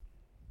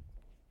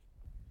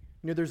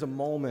You know, there's a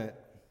moment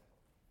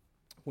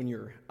when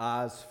your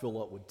eyes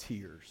fill up with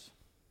tears.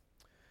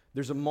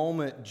 There's a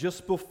moment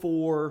just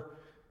before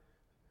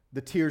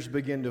the tears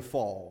begin to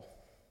fall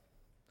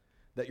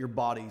that your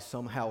body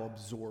somehow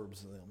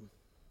absorbs them.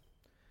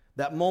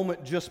 That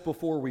moment just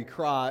before we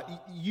cry,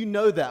 you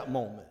know that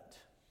moment.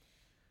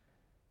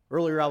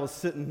 Earlier I was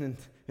sitting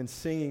and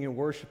singing and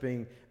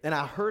worshiping, and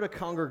I heard a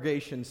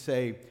congregation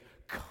say,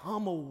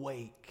 "Come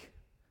awake."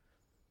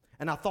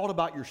 And I thought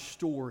about your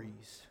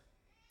stories.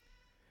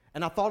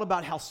 And I thought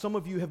about how some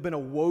of you have been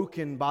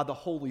awoken by the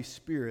Holy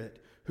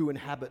Spirit who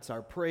inhabits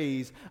our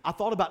praise. I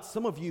thought about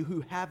some of you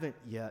who haven't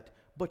yet,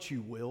 but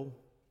you will.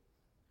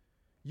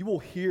 You will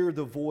hear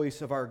the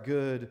voice of our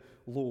good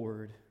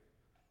Lord.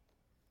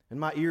 And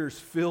my ears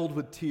filled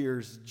with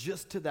tears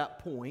just to that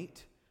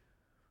point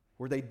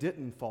where they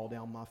didn't fall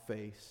down my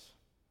face.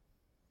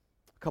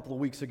 A couple of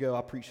weeks ago,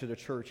 I preached at a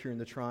church here in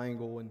the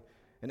Triangle,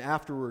 and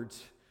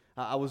afterwards,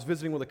 I was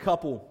visiting with a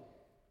couple.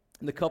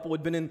 And the couple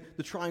had been in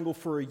the Triangle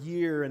for a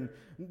year, and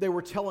they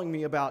were telling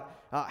me about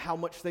how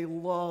much they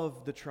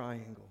love the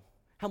Triangle,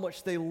 how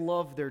much they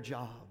love their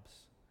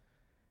jobs.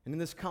 And in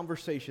this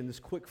conversation, this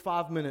quick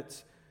 5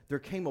 minutes, there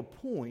came a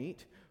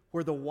point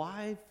where the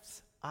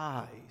wife's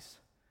eyes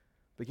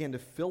began to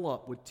fill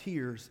up with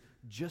tears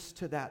just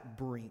to that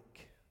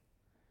brink.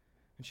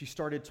 And she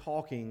started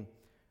talking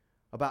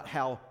about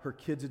how her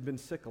kids had been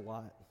sick a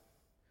lot.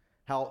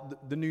 How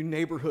the new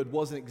neighborhood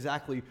wasn't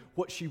exactly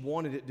what she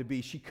wanted it to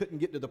be. She couldn't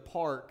get to the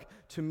park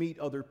to meet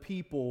other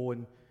people.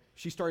 And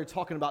she started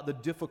talking about the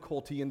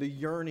difficulty and the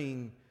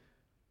yearning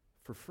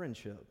for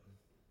friendship.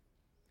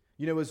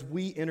 You know, as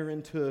we enter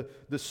into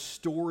the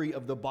story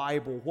of the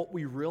Bible, what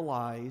we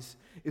realize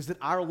is that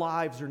our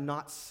lives are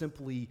not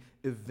simply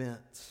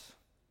events,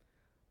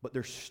 but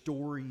they're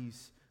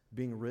stories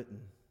being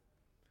written.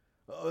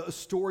 A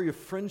story of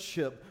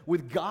friendship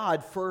with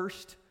God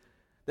first,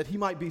 that He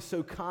might be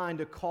so kind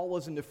to call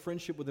us into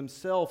friendship with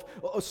Himself.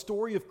 A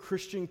story of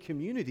Christian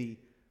community,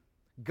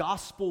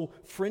 gospel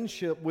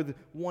friendship with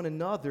one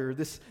another,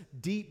 this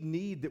deep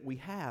need that we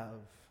have.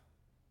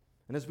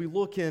 And as we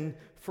look in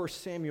 1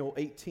 Samuel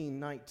 18,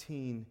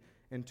 19,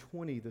 and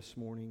 20 this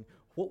morning,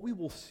 what we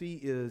will see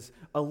is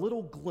a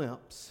little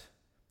glimpse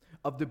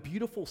of the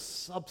beautiful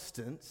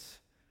substance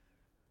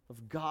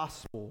of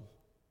gospel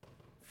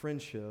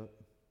friendship.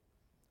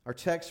 Our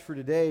text for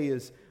today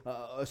is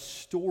a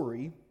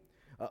story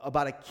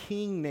about a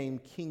king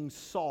named King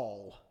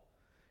Saul.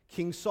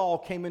 King Saul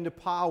came into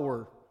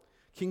power.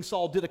 King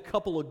Saul did a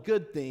couple of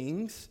good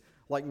things,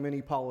 like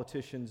many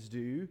politicians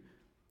do.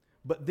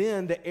 But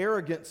then the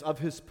arrogance of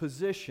his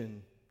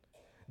position,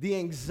 the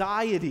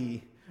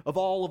anxiety of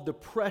all of the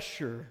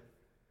pressure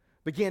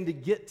began to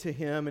get to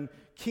him. And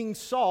King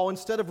Saul,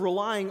 instead of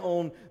relying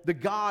on the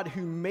God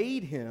who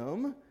made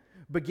him,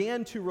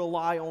 began to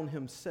rely on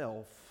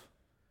himself.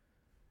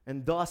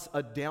 And thus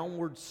a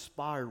downward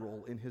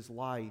spiral in his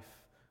life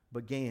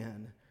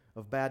began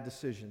of bad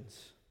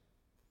decisions,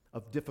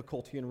 of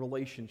difficulty in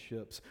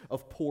relationships,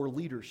 of poor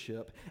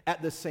leadership.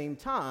 At the same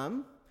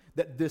time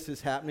that this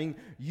is happening,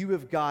 you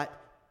have got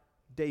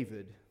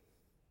David,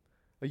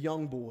 a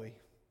young boy.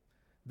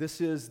 This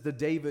is the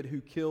David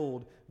who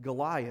killed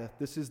Goliath.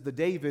 This is the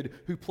David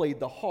who played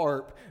the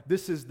harp.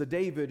 This is the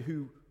David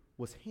who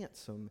was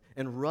handsome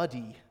and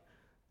ruddy,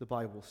 the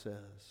Bible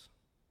says.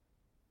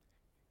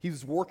 He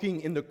was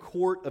working in the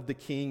court of the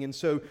king, and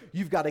so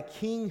you've got a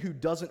king who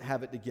doesn't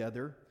have it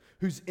together,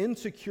 who's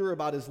insecure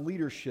about his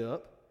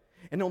leadership,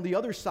 and on the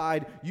other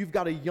side, you've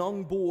got a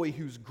young boy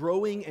who's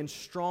growing and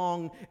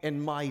strong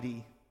and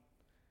mighty.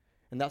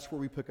 And that's where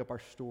we pick up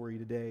our story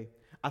today.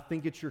 I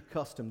think it's your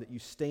custom that you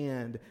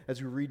stand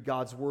as we read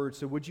God's word,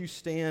 so would you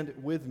stand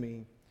with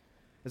me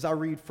as I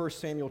read 1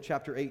 Samuel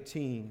chapter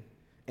 18,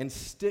 and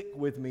stick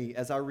with me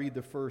as I read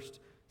the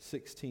first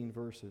 16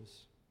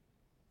 verses.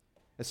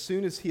 As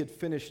soon as he had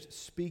finished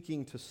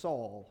speaking to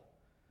Saul,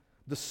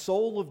 the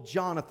soul of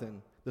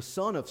Jonathan, the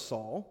son of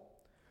Saul,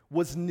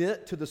 was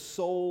knit to the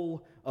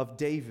soul of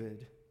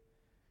David.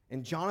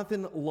 And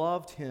Jonathan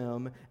loved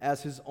him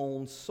as his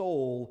own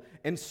soul.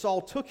 And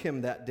Saul took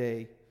him that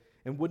day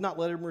and would not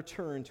let him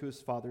return to his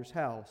father's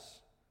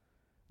house.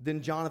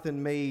 Then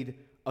Jonathan made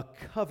a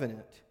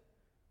covenant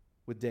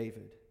with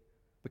David,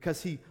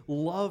 because he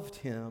loved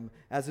him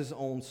as his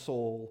own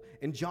soul.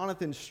 And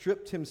Jonathan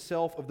stripped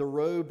himself of the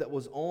robe that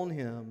was on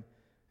him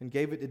and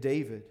gave it to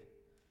David,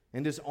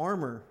 and his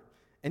armor,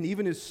 and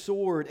even his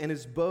sword, and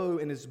his bow,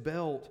 and his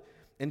belt.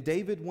 And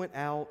David went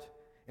out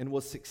and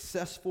was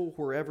successful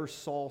wherever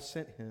Saul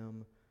sent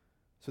him,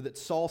 so that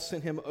Saul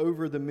sent him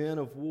over the men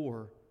of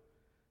war.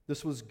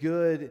 This was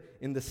good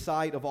in the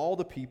sight of all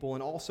the people,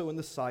 and also in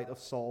the sight of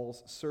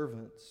Saul's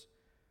servants.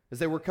 As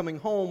they were coming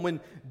home,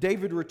 when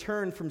David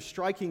returned from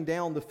striking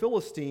down the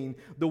Philistine,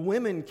 the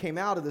women came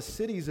out of the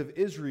cities of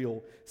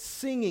Israel,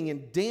 singing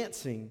and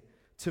dancing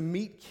to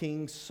meet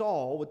King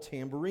Saul with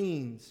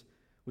tambourines,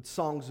 with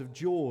songs of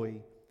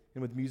joy,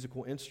 and with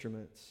musical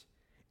instruments.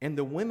 And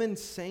the women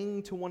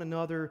sang to one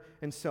another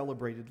and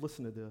celebrated.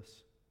 Listen to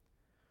this.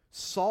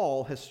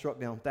 Saul has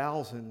struck down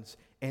thousands,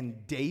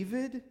 and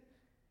David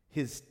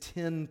his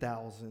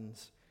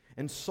 10,000s.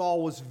 And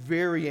Saul was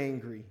very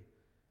angry.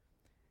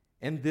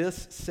 And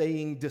this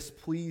saying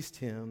displeased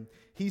him.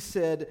 He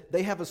said,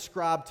 they have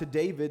ascribed to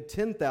David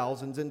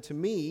 10,000s, and to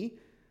me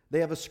they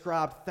have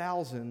ascribed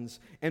thousands.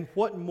 And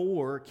what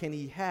more can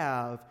he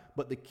have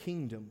but the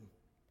kingdom?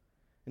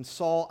 And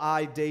Saul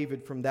eyed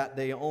David from that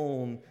day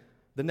on.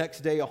 The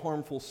next day a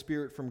harmful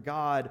spirit from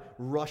God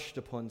rushed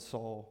upon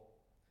Saul.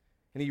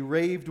 And he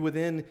raved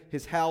within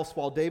his house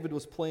while David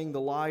was playing the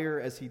lyre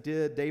as he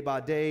did day by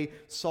day.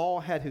 Saul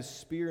had his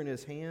spear in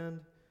his hand,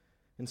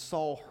 and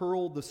Saul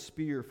hurled the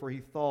spear, for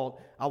he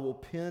thought, I will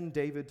pin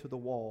David to the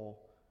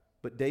wall.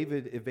 But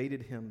David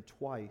evaded him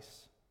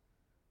twice.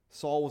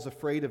 Saul was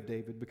afraid of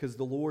David because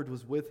the Lord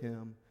was with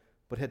him,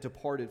 but had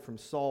departed from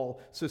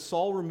Saul. So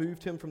Saul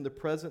removed him from the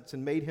presence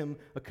and made him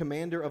a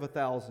commander of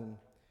 1,000.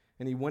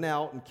 And he went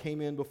out and came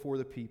in before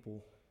the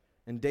people.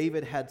 And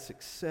David had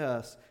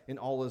success in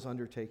all his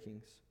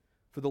undertakings,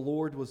 for the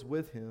Lord was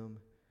with him.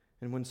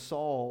 And when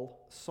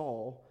Saul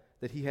saw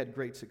that he had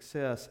great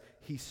success,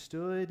 he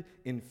stood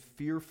in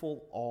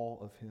fearful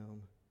awe of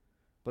him.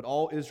 But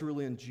all Israel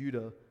and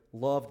Judah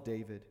loved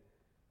David,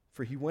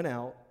 for he went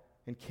out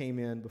and came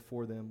in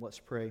before them. Let's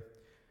pray.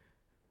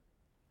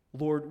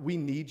 Lord, we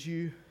need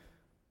you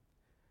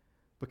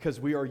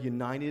because we are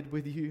united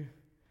with you,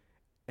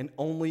 and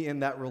only in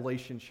that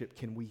relationship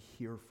can we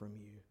hear from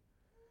you.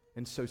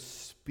 And so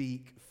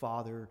speak,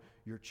 Father.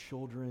 Your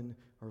children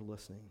are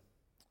listening.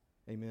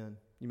 Amen.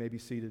 You may be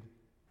seated.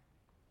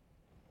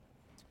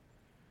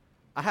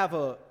 I have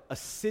a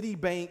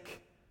Citibank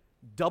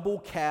double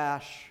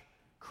cash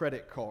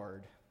credit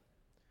card.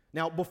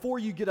 Now, before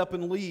you get up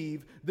and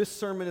leave, this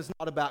sermon is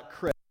not about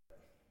credit.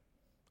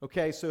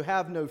 Okay, so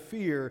have no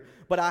fear.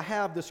 But I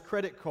have this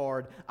credit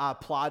card. I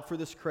applied for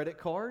this credit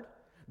card.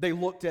 They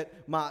looked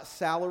at my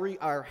salary,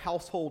 our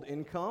household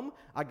income.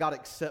 I got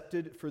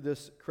accepted for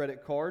this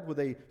credit card with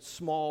a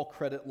small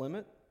credit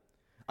limit.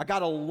 I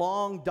got a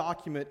long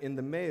document in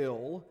the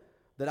mail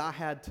that I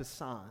had to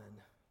sign.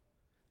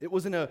 It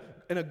was an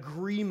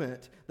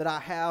agreement that I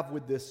have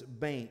with this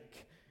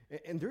bank.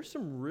 And there's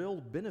some real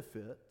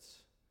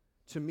benefits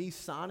to me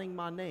signing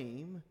my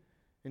name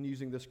and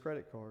using this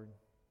credit card.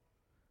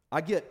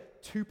 I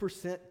get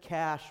 2%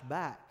 cash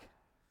back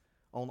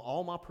on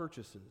all my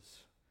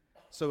purchases.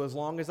 So as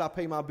long as I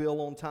pay my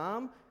bill on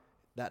time,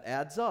 that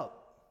adds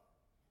up.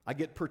 I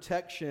get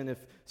protection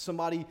if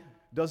somebody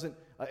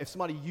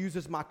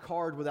uses my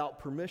card without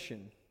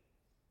permission.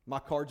 My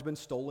card's been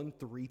stolen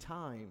 3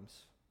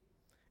 times.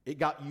 It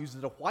got used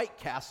at a White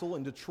Castle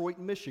in Detroit,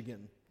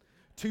 Michigan.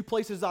 2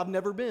 places I've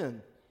never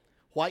been.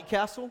 White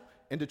Castle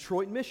and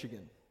Detroit,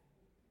 Michigan.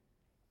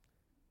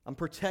 I'm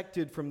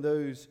protected from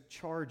those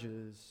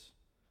charges.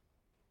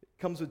 It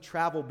comes with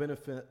travel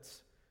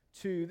benefits.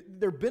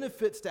 There are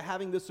benefits to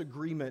having this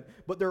agreement,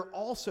 but there are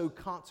also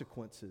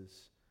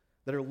consequences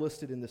that are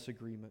listed in this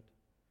agreement.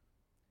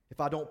 If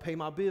I don't pay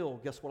my bill,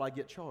 guess what I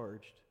get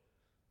charged?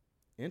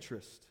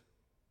 Interest.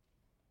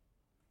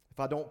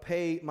 If I don't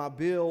pay my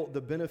bill,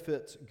 the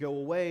benefits go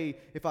away.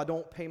 If I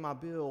don't pay my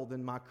bill,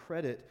 then my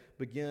credit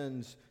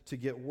begins to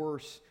get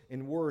worse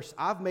and worse.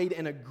 I've made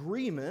an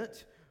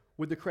agreement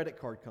with the credit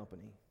card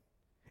company,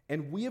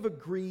 and we have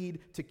agreed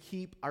to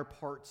keep our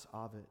parts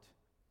of it.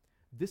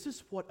 This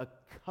is what a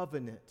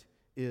covenant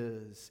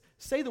is.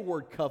 Say the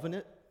word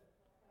covenant.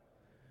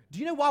 Do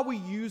you know why we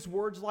use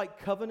words like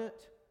covenant?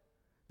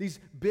 These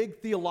big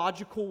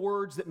theological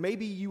words that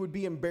maybe you would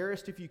be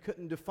embarrassed if you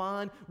couldn't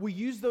define. We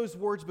use those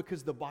words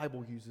because the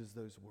Bible uses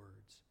those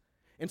words.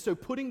 And so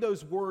putting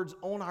those words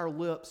on our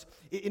lips,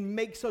 it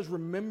makes us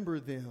remember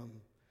them.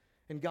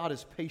 And God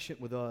is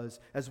patient with us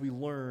as we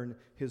learn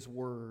His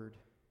Word.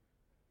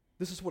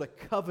 This is what a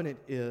covenant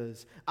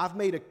is. I've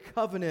made a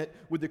covenant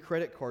with the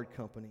credit card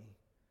company.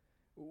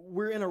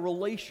 We're in a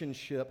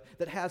relationship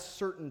that has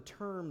certain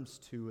terms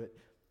to it.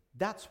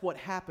 That's what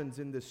happens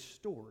in this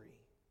story.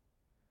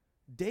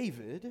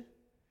 David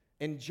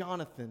and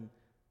Jonathan,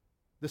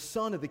 the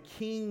son of the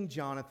king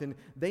Jonathan,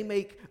 they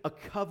make a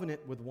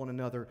covenant with one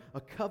another,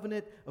 a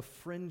covenant of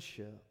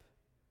friendship.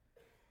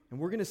 And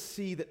we're going to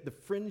see that the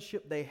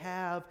friendship they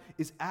have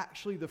is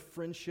actually the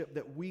friendship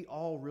that we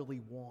all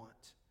really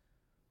want.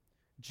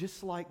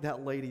 Just like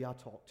that lady I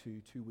talked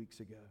to 2 weeks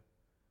ago,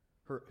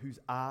 whose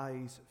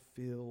eyes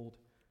filled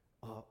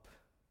up.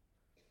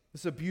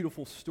 This is a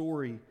beautiful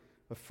story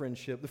of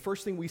friendship. The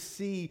first thing we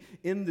see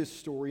in this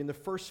story, in the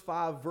first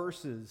 5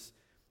 verses,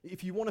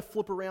 if you want to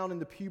flip around in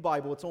the Pew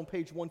Bible, it's on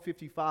page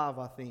 155,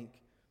 I think.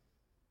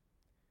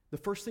 The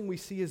first thing we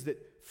see is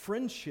that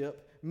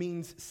friendship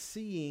means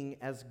seeing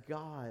as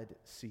God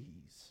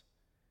sees.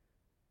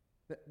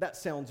 That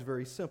sounds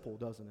very simple,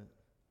 doesn't it?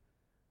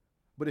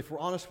 But if we're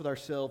honest with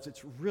ourselves,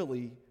 it's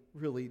really,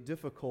 really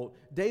difficult.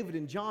 David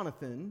and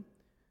Jonathan,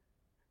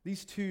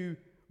 these 2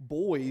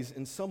 boys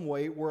in some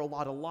way were a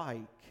lot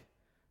alike.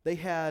 They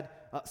had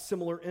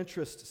similar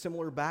interests,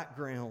 similar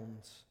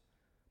backgrounds.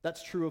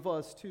 That's true of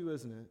us too,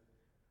 isn't it?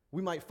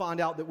 We might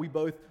find out that we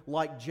both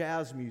like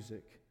jazz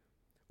music,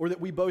 or that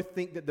we both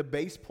think that the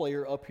bass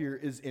player up here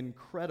is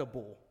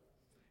incredible.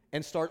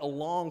 and start a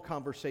long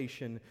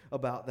conversation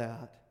about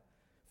that.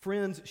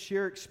 Friends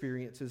share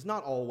experiences,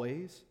 not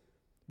always,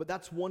 but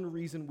that's one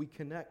reason we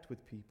connect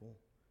with people.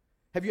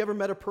 Have you ever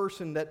met a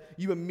person that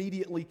you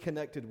immediately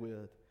connected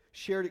with?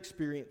 Shared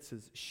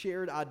experiences,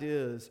 shared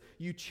ideas,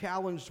 you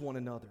challenged one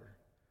another.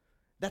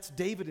 That's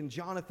David and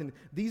Jonathan.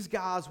 These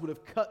guys would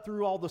have cut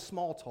through all the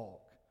small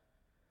talk.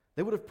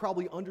 They would have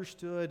probably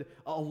understood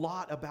a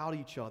lot about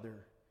each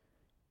other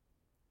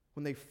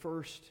when they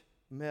first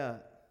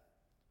met.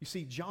 You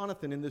see,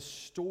 Jonathan, in this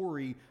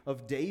story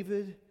of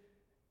David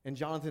and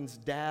Jonathan's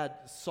dad,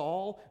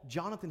 Saul,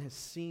 Jonathan has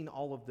seen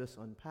all of this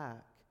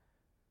unpack.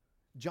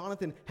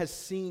 Jonathan has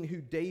seen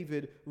who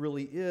David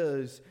really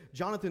is.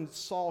 Jonathan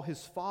saw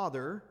his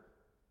father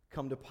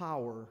come to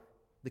power,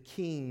 the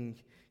king.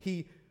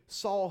 He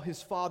saw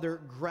his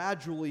father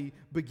gradually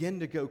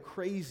begin to go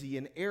crazy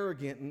and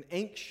arrogant and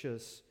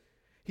anxious.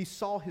 He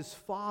saw his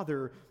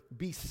father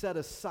be set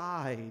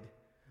aside,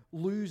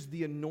 lose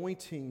the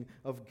anointing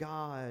of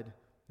God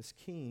as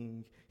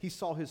king. He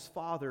saw his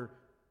father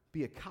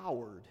be a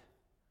coward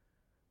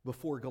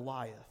before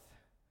Goliath,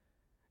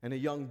 and a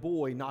young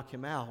boy knock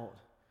him out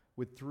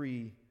with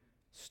 3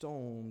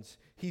 stones.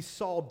 He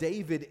saw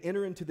David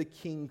enter into the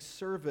king's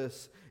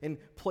service and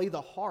play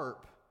the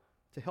harp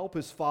to help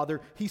his father.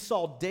 He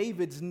saw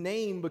David's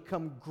name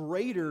become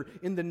greater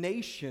in the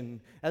nation,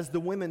 as the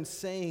women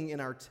sang in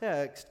our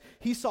text.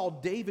 He saw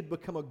David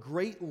become a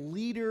great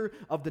leader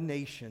of the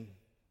nation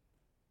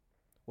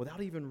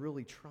without even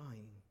really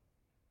trying.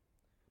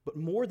 But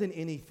more than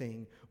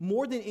anything,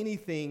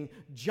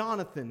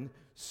 Jonathan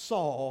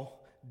saw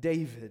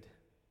David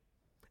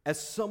as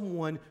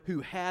someone who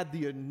had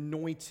the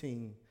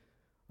anointing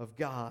of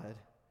God.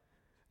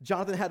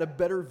 Jonathan had a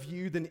better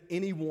view than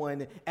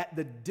anyone at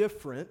the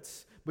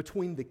difference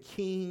between the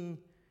king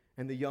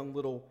and the young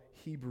little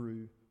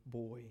Hebrew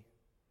boy.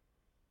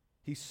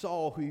 He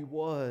saw who he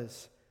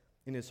was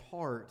in his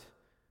heart.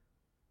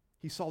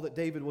 He saw that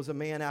David was a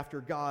man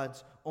after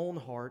God's own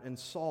heart, and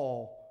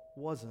Saul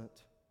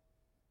wasn't.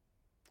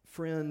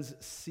 Friends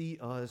see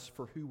us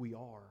for who we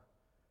are,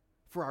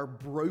 for our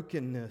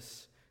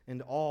brokenness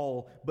and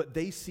all, but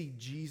they see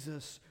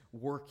Jesus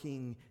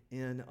working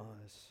in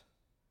us.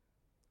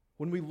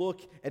 When we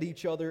look at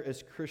each other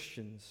as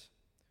Christians,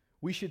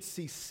 we should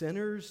see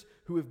sinners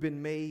who have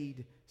been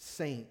made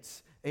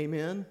saints.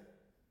 Amen?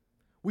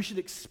 We should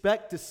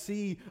expect to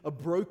see a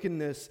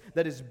brokenness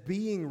that is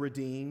being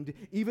redeemed,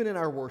 even in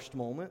our worst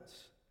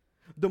moments.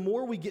 The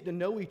more we get to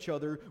know each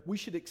other, we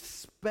should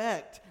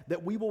expect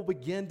that we will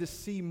begin to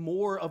see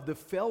more of the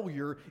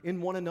failure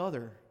in one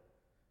another.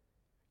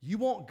 You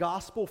want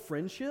gospel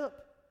friendship?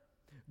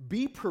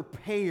 Be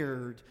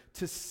prepared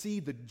to see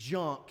the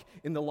junk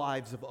in the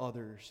lives of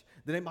others,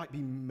 that it might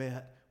be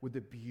met with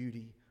the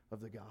beauty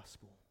of the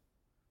gospel.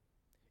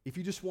 If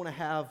you just want to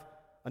have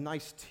a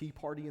nice tea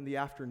party in the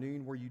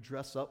afternoon where you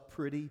dress up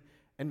pretty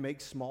and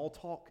make small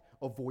talk,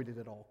 avoid it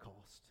at all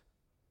costs.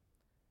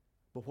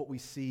 But what we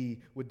see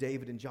with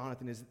David and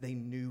Jonathan is that they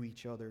knew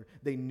each other.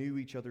 They knew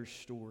each other's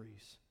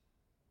stories.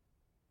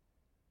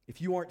 If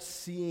you aren't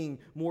seeing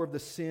more of the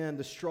sin,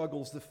 the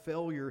struggles, the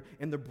failure,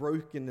 and the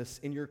brokenness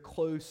in your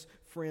close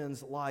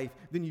friend's life,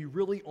 then you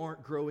really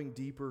aren't growing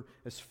deeper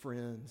as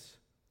friends.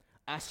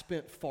 I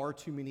spent far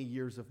too many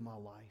years of my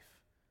life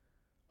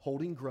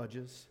holding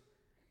grudges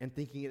and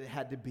thinking it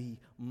had to be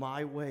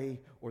my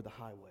way or the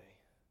highway.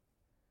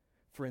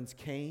 Friends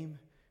came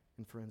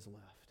and friends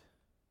left.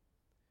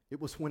 It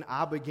was when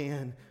I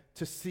began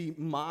to see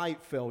my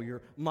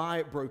failure,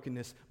 my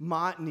brokenness,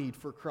 my need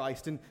for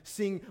Christ, and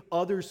seeing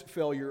others'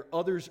 failure,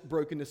 others'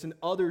 brokenness, and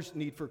others'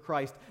 need for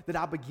Christ, that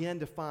I began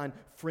to find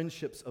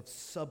friendships of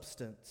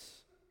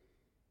substance.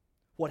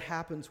 What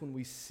happens when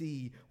we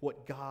see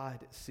what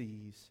God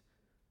sees?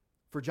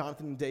 For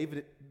Jonathan and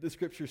David, the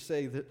scriptures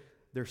say that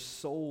their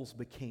souls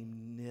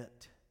became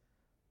knit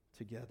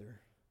together.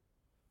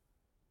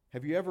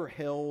 Have you ever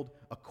held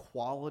a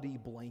quality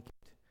blanket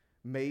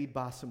made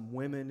by some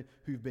women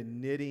who've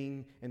been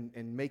knitting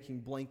and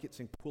making blankets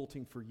and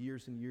quilting for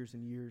years and years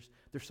and years?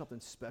 There's something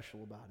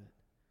special about it.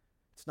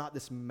 It's not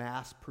this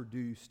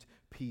mass-produced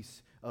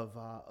piece of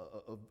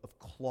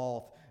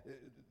cloth.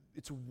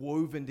 It's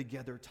woven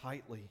together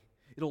tightly.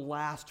 It'll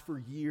last for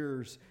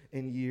years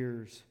and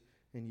years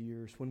and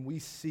years. When we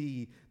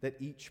see that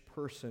each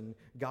person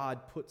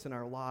God puts in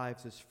our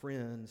lives as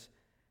friends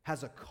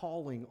has a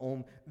calling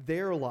on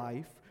their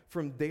life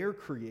from their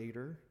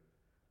Creator,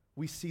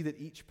 we see that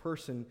each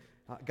person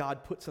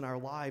God puts in our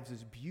lives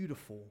is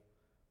beautiful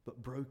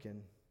but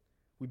broken.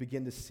 We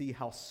begin to see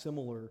how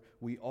similar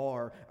we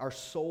are. Our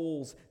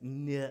souls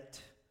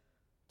knit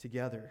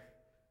together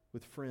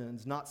with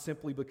friends, not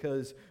simply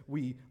because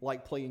we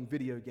like playing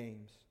video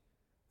games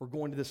or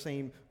going to the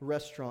same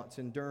restaurants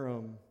in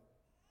Durham.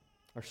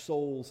 Our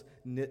souls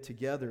knit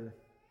together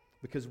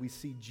because we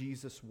see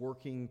Jesus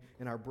working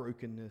in our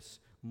brokenness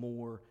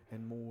more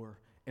and more.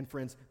 And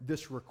friends,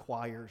 this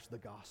requires the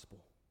gospel.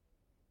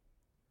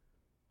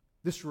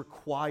 This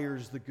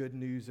requires the good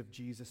news of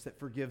Jesus that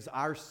forgives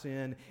our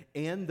sin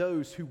and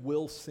those who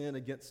will sin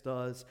against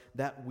us,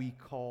 that we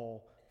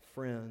call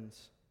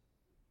friends.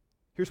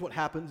 Here's what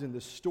happens in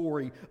this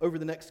story over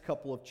the next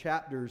couple of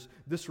chapters.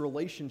 This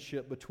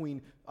relationship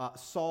between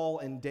Saul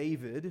and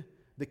David,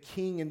 the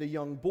king and the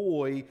young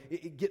boy,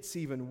 it gets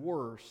even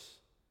worse.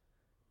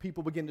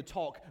 People begin to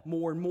talk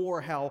more and more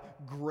how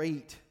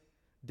great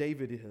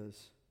David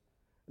is.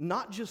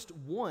 Not just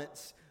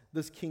once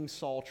does King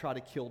Saul try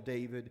to kill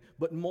David,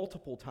 but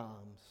multiple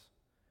times.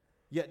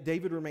 Yet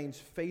David remains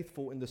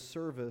faithful in the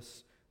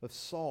service of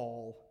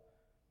Saul.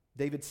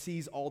 David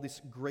sees all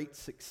this great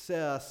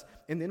success,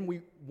 and then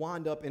we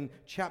wind up in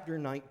chapter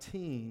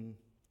 19.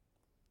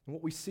 And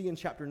what we see in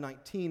chapter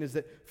 19 is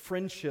that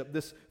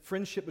this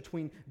friendship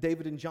between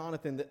David and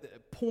Jonathan,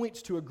 that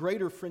points to a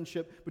greater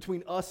friendship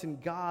between us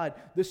and God.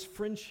 This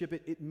friendship,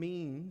 it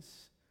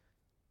means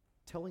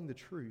telling the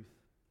truth.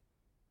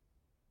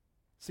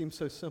 Seems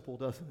so simple,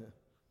 doesn't it?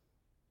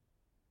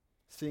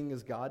 Seeing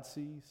as God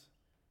sees,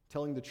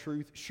 telling the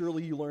truth.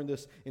 Surely you learned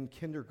this in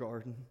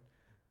kindergarten.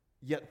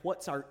 Yet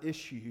what's our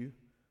issue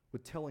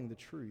with telling the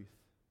truth?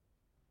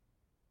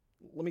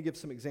 Let me give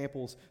some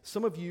examples.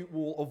 Some of you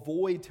will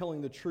avoid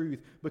telling the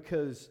truth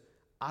because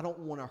I don't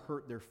want to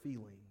hurt their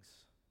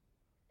feelings.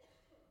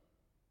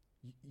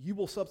 You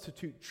will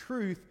substitute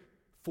truth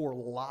for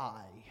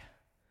lie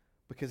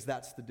because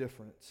that's the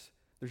difference.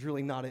 There's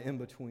really not an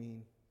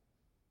in-between.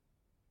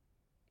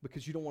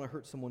 Because you don't want to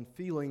hurt someone's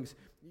feelings,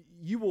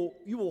 you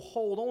will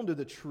hold on to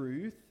the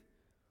truth.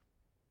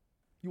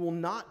 You will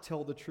not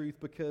tell the truth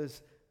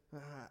because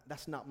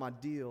that's not my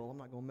deal. I'm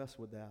not going to mess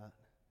with that.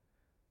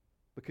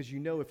 Because you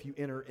know if you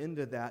enter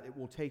into that, it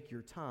will take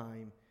your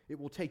time. It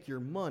will take your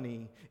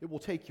money. It will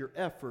take your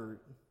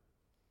effort.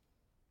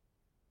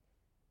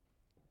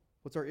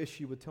 What's our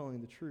issue with telling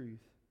the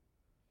truth?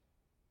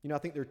 You know, I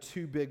think there are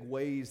two big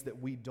ways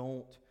that we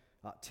don't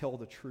tell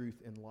the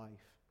truth in life.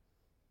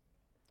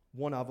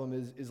 One of them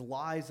is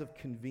lies of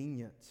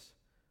convenience.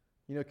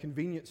 You know,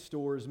 convenience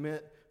stores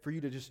meant for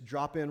you to just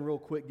drop in real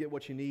quick, get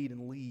what you need,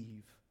 and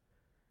leave.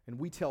 And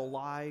we tell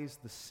lies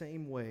the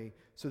same way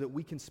so that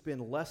we can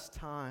spend less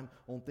time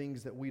on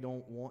things that we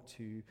don't want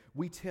to.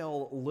 We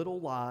tell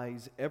little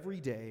lies every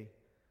day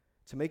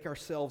to make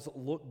ourselves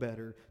look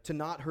better, to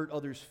not hurt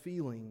others'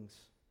 feelings.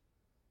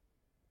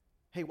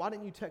 Hey, why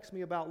didn't you text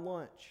me about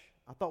lunch?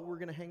 I thought we were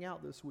going to hang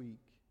out this week.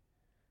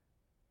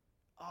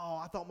 Oh,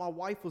 I thought my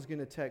wife was going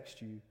to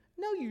text you.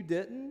 No, you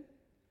didn't.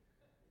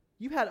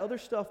 You had other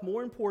stuff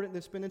more important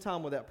than spending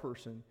time with that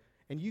person,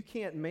 and you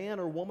can't man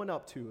or woman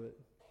up to it.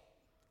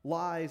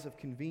 Lies of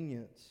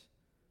convenience.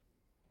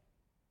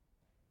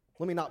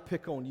 Let me not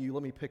pick on you,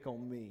 let me pick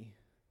on me.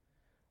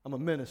 I'm a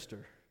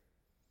minister.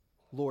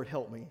 Lord,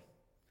 help me.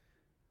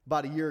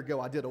 About a year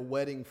ago, I did a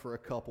wedding for a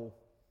couple.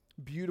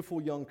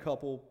 Beautiful young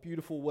couple,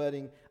 beautiful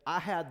wedding. I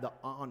had the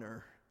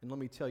honor, and let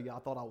me tell you, I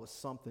thought I was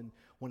something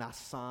when I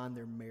signed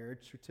their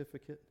marriage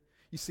certificate.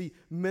 You see,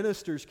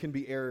 ministers can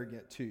be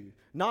arrogant too.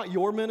 Not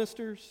your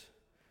ministers,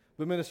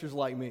 but ministers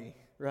like me,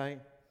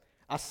 right?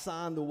 I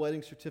signed the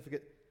wedding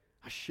certificate.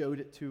 I showed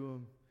it to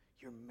them.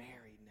 You're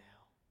married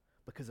now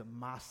because of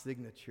my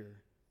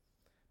signature.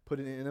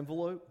 Put it in an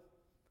envelope,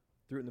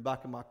 threw it in the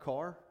back of my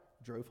car,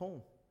 drove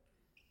home.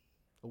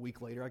 A week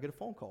later, I get a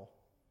phone call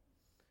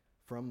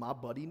from my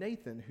buddy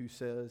Nathan who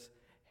says,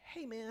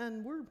 hey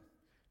man, we're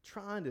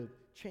trying to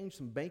change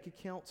some bank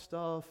account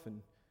stuff,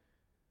 and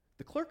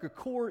the clerk of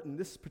court in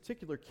this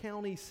particular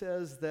county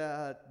says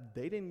that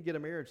they didn't get a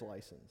marriage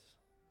license.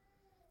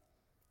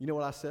 You know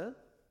what I said?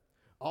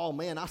 Oh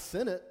man, I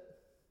sent it.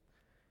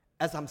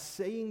 As I'm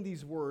saying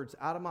these words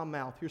out of my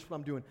mouth, here's what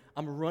I'm doing.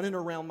 I'm running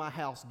around my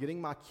house, getting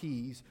my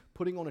keys,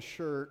 putting on a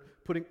shirt,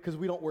 because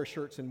we don't wear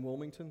shirts in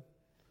Wilmington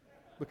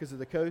because of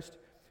the coast.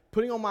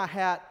 Putting on my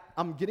hat,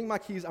 I'm getting my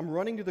keys, I'm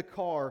running to the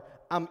car.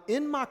 I'm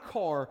in my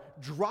car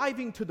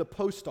driving to the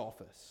post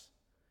office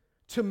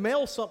to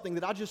mail something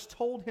that I just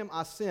told him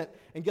I sent.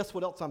 And guess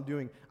what else I'm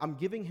doing? I'm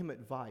giving him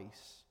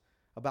advice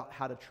about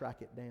how to track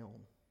it down.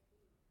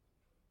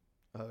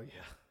 Oh,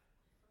 yeah.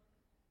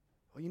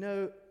 Well, you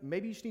know,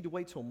 maybe you just need to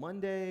wait till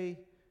Monday.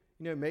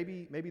 You know,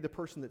 maybe the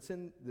person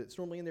that's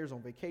normally in there is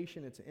on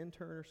vacation. It's an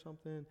intern or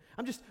something.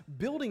 I'm just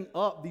building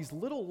up these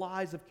little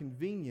lies of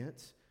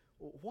convenience.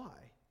 Why?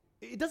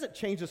 It doesn't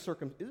change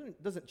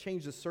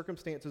the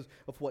circumstances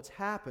of what's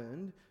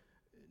happened.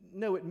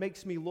 No, it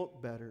makes me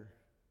look better.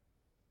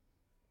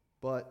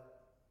 But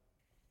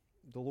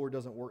the Lord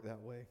doesn't work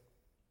that way.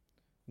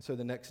 And so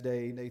the next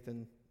day,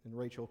 Nathan and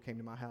Rachel came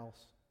to my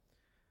house.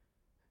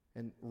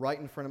 And right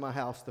in front of my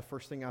house, the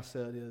first thing I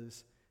said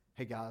is,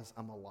 hey guys,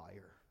 I'm a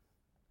liar.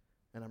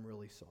 And I'm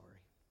really sorry.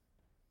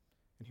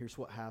 And here's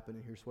what happened,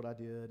 and here's what I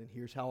did, and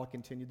here's how I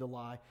continued to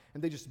lie.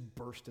 And they just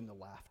burst into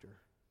laughter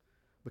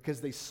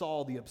because they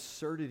saw the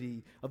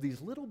absurdity of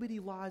these little bitty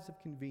lies of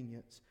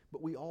convenience,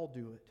 but we all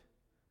do it.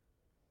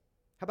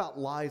 How about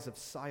lies of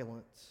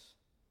silence?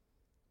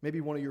 Maybe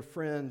one of your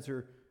friends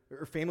or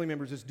family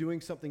members is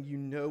doing something you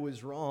know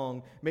is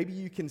wrong. Maybe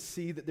you can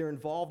see that they're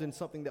involved in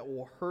something that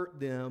will hurt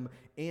them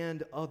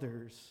and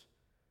others.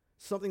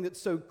 Something that's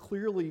so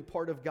clearly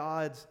part of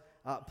God's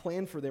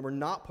plan for them or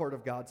not part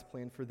of God's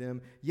plan for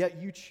them,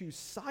 yet you choose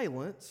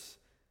silence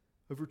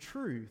over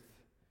truth.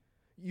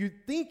 You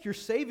think you're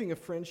saving a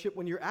friendship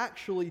when you're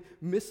actually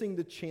missing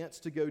the chance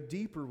to go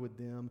deeper with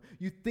them.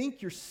 You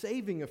think you're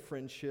saving a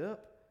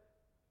friendship,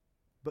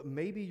 but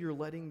maybe you're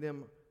letting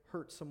them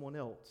hurt someone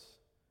else.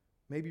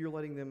 Maybe you're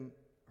letting them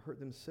hurt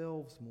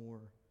themselves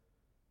more.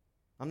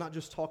 I'm not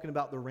just talking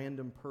about the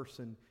random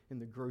person in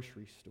the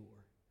grocery store.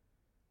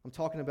 I'm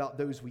talking about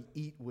those we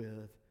eat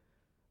with,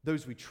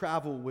 those we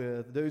travel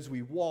with, those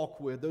we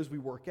walk with, those we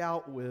work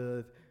out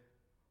with.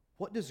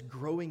 What does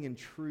growing in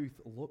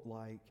truth look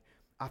like?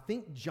 I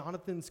think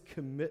Jonathan's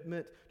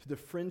commitment to the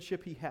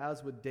friendship he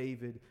has with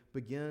David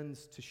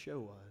begins to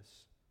show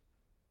us.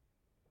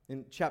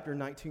 In chapter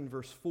 19,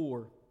 verse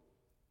 4,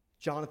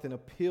 Jonathan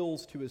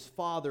appeals to his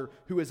father,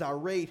 who is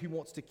irate, who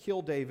wants to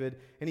kill David,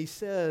 and he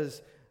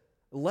says,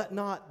 "Let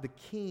not the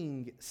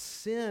king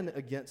sin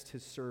against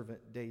his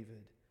servant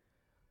David,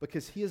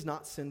 because he has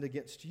not sinned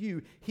against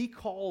you." He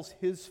calls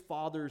his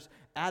father's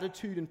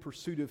attitude in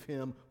pursuit of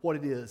him what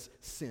it is,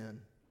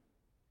 sin.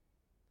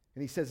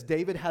 And he says,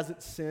 David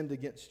hasn't sinned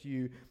against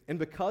you, and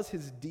because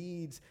his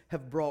deeds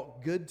have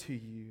brought good to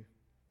you.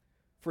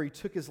 For he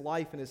took his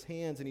life in his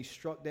hands, and he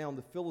struck down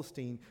the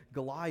Philistine,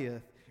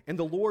 Goliath. And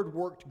the Lord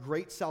worked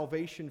great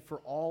salvation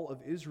for all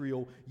of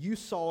Israel. You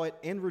saw it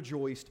and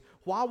rejoiced.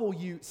 Why will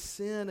you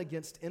sin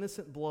against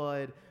innocent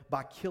blood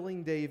by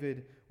killing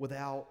David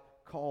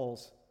without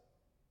cause?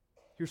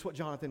 Here's what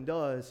Jonathan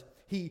does.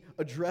 He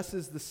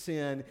addresses the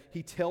sin,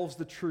 he tells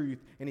the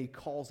truth, and he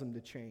calls him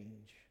to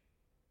change.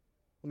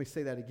 Let me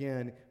say that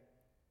again.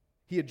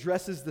 He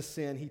addresses the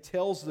sin, he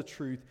tells the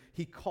truth,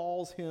 he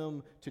calls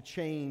him to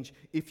change.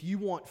 If you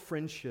want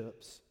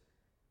friendships,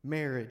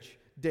 marriage,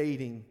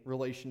 dating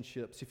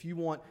relationships, if you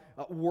want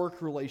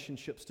work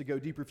relationships to go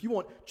deeper, if you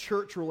want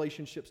church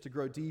relationships to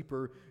grow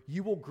deeper,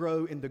 you will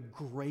grow in the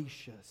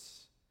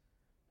gracious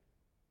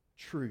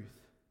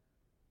truth,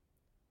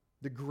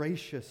 the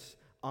gracious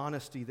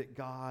honesty that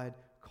God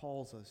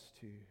calls us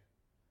to.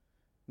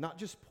 Not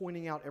just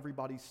pointing out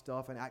everybody's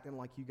stuff and acting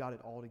like you got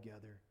it all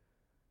together,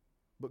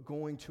 but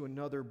going to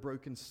another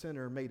broken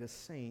sinner made a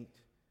saint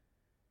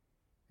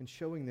and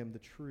showing them the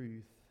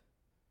truth.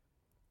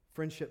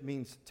 Friendship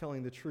means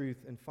telling the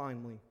truth. And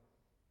finally,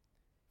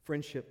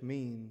 friendship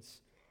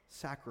means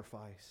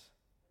sacrifice.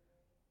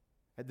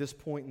 At this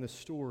point in the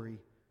story,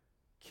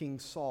 King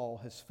Saul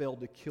has failed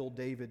to kill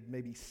David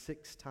maybe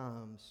 6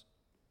 times.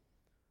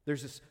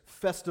 There's this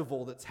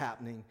festival that's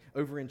happening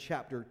over in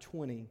chapter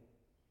 20.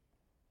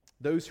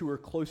 Those who are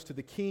close to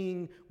the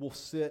king will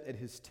sit at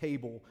his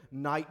table.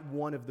 Night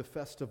 1 of the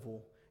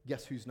festival,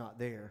 guess who's not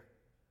there?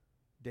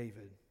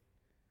 David.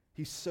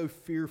 He's so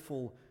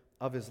fearful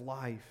of his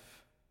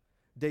life.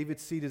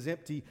 David's seat is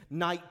empty.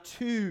 Night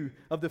 2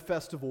 of the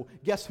festival,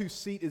 guess whose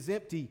seat is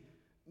empty?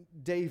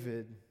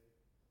 David.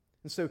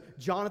 And so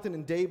Jonathan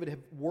and David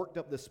have worked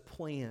up this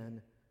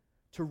plan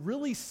to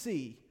really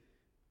see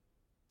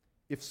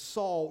if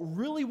Saul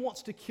really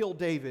wants to kill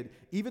David,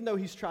 even though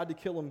he's tried to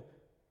kill him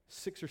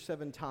 6 or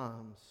 7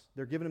 times.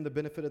 They're giving him the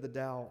benefit of the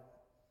doubt.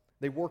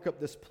 They work up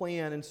this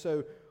plan, and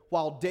so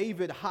while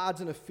David hides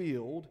in a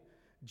field,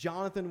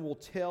 Jonathan will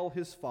tell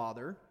his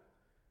father,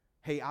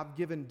 hey, I've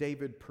given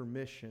David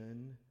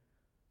permission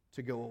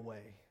to go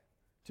away,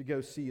 to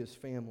go see his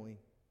family.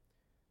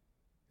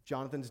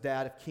 Jonathan's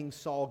dad, if King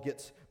Saul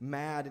gets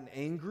mad and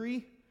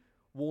angry,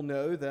 we'll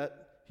know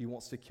that he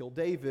wants to kill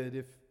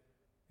David.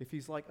 If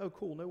he's like, oh,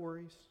 cool, no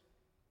worries,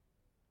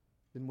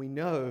 then we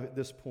know at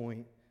this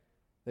point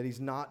that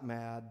he's not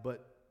mad,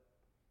 but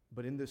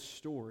in this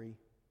story,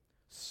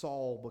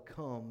 Saul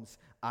becomes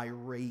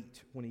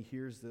irate when he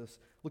hears this.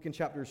 Look in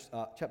chapter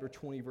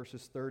 20,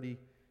 verses 30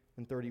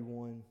 and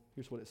 31.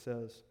 Here's what it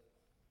says.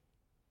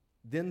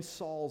 Then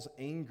Saul's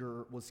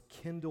anger was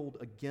kindled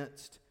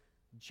against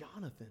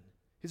Jonathan,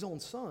 his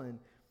own son,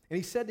 and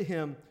he said to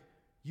him,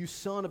 you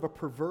son of a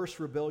perverse,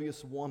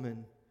 rebellious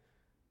woman,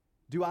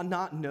 do I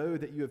not know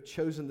that you have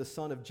chosen the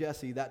son of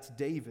Jesse, that's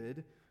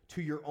David,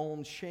 to your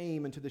own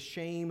shame and to the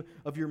shame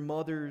of your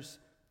mother's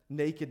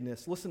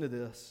nakedness? Listen to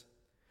this.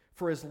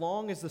 For as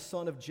long as the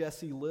son of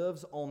Jesse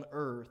lives on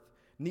earth,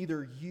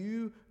 neither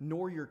you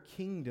nor your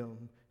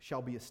kingdom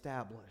shall be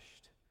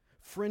established.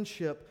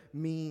 Friendship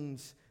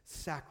means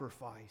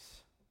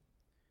sacrifice.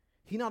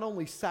 He not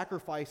only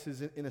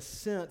sacrifices, in a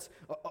sense,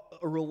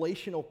 a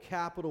relational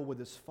capital with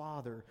his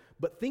father,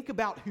 but think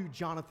about who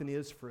Jonathan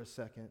is for a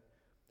second.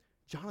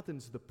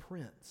 Jonathan's the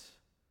prince.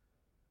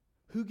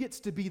 Who gets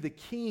to be the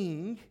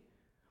king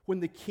when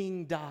the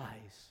king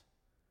dies?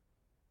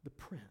 The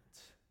prince.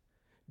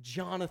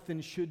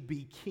 Jonathan should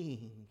be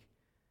king,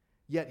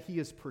 yet he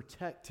is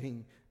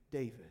protecting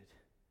David,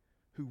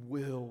 who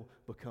will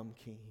become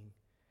king.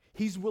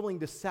 He's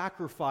willing to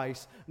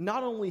sacrifice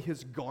not only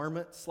his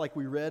garments, like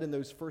we read in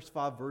those first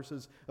 5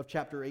 verses of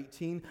chapter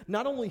 18,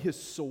 not only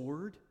his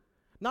sword,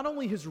 not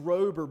only his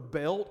robe or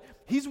belt,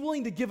 he's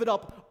willing to give it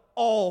up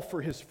all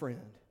for his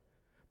friend.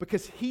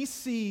 Because he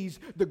sees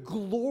the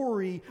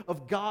glory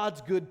of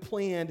God's good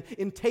plan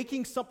in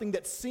taking something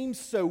that seems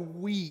so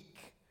weak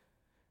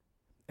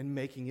and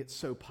making it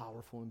so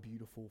powerful and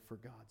beautiful for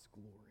God's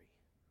glory.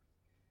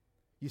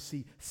 You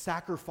see,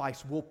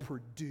 sacrifice will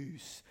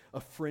produce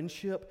a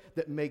friendship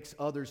that makes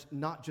others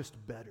not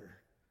just better,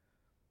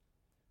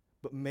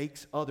 but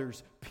makes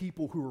others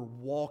people who are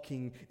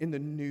walking in the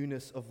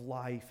newness of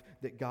life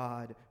that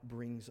God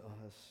brings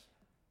us.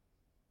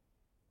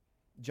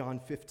 John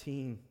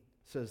 15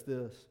 says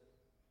this,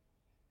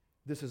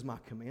 "This is my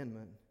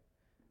commandment,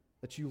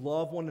 that you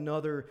love one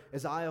another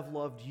as I have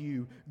loved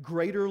you.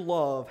 Greater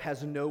love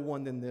has no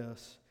one than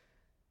this,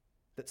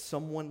 that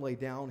someone lay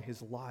down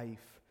his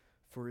life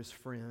for his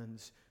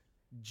friends."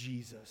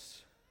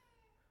 Jesus,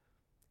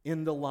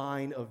 in the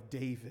line of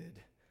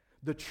David,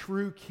 the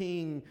true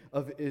King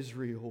of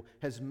Israel,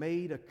 has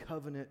made a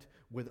covenant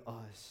with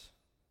us.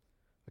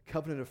 A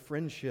covenant of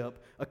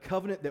friendship, a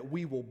covenant that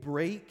we will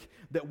break,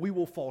 that we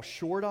will fall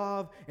short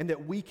of, and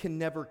that we can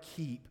never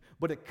keep,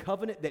 but a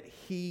covenant that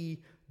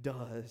He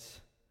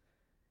does.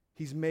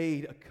 He's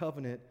made a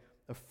covenant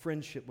of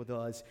friendship with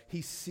us.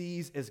 He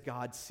sees as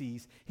God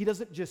sees. He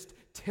doesn't just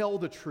tell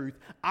the truth.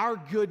 Our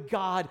good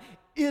God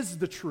is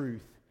the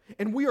truth,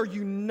 and we are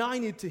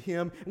united to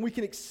Him, and we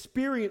can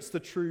experience the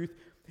truth.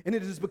 And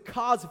it is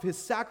because of His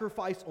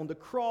sacrifice on the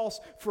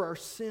cross for our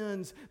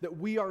sins that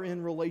we are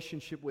in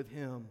relationship with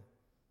Him.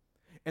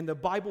 And the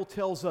Bible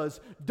tells us,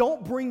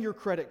 don't bring your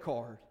credit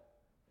card.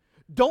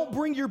 Don't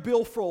bring your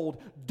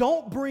billfold.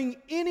 Don't bring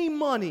any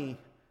money,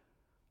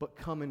 but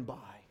come and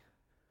buy.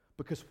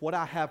 Because what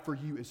I have for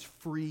you is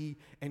free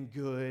and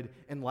good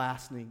and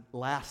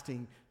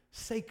lasting.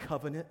 Say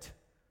covenant.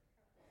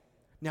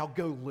 Now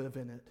go live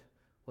in it.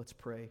 Let's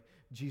pray.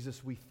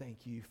 Jesus, we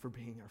thank you for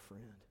being our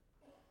friend.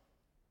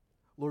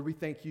 Lord, we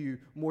thank you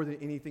more than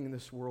anything in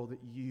this world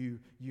that you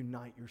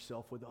unite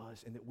yourself with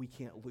us and that we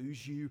can't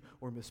lose you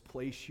or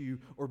misplace you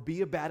or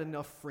be a bad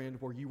enough friend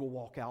where you will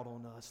walk out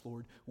on us,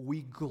 Lord.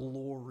 We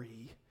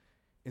glory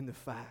in the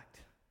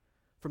fact,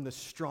 from the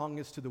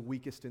strongest to the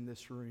weakest in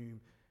this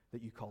room,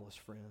 that you call us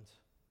friends.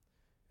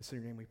 It's in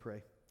your name we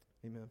pray.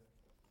 Amen.